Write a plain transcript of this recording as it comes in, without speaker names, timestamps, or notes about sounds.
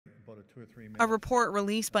A report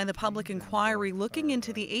released by the Public Inquiry looking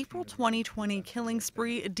into the April 2020 killing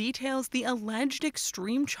spree details the alleged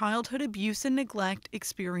extreme childhood abuse and neglect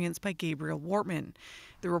experienced by Gabriel Wortman.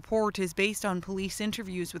 The report is based on police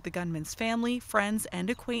interviews with the gunman's family, friends, and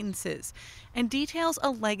acquaintances, and details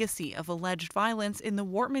a legacy of alleged violence in the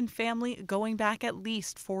Wortman family going back at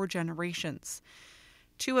least 4 generations.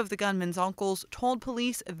 2 of the gunman's uncles told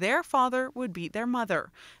police their father would beat their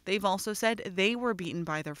mother. They've also said they were beaten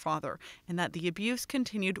by their father and that the abuse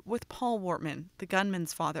continued with Paul Wortman, the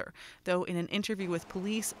gunman's father, though in an interview with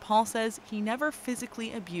police, Paul says he never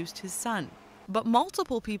physically abused his son. But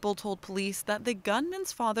multiple people told police that the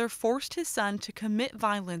gunman's father forced his son to commit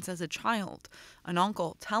violence as a child. An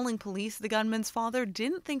uncle telling police the gunman's father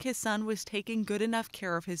didn't think his son was taking good enough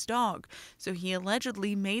care of his dog, so he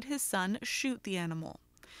allegedly made his son shoot the animal.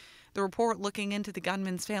 The report looking into the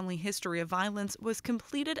gunman's family history of violence was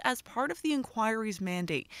completed as part of the inquiry's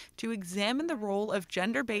mandate to examine the role of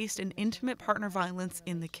gender-based and intimate partner violence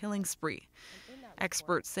in the killing spree.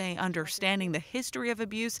 Experts say understanding the history of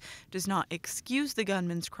abuse does not excuse the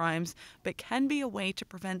gunman's crimes, but can be a way to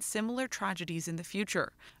prevent similar tragedies in the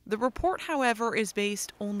future. The report, however, is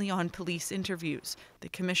based only on police interviews. The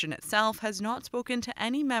commission itself has not spoken to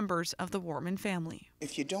any members of the Wortman family.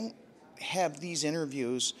 If you don't have these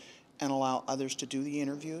interviews and allow others to do the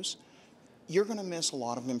interviews, you're going to miss a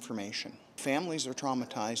lot of information. Families are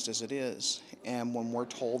traumatized as it is, and when we're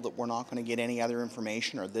told that we're not going to get any other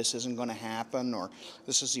information, or this isn't going to happen, or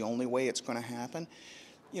this is the only way it's going to happen,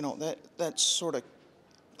 you know, that's sort of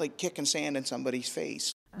like kicking sand in somebody's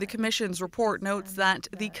face. The Commission's report notes that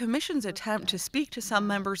the Commission's attempt to speak to some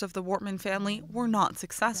members of the Wortman family were not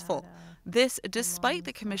successful. This despite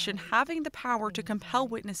the Commission having the power to compel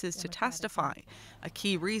witnesses to testify, a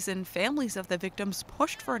key reason families of the victims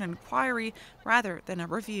pushed for an inquiry rather than a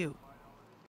review.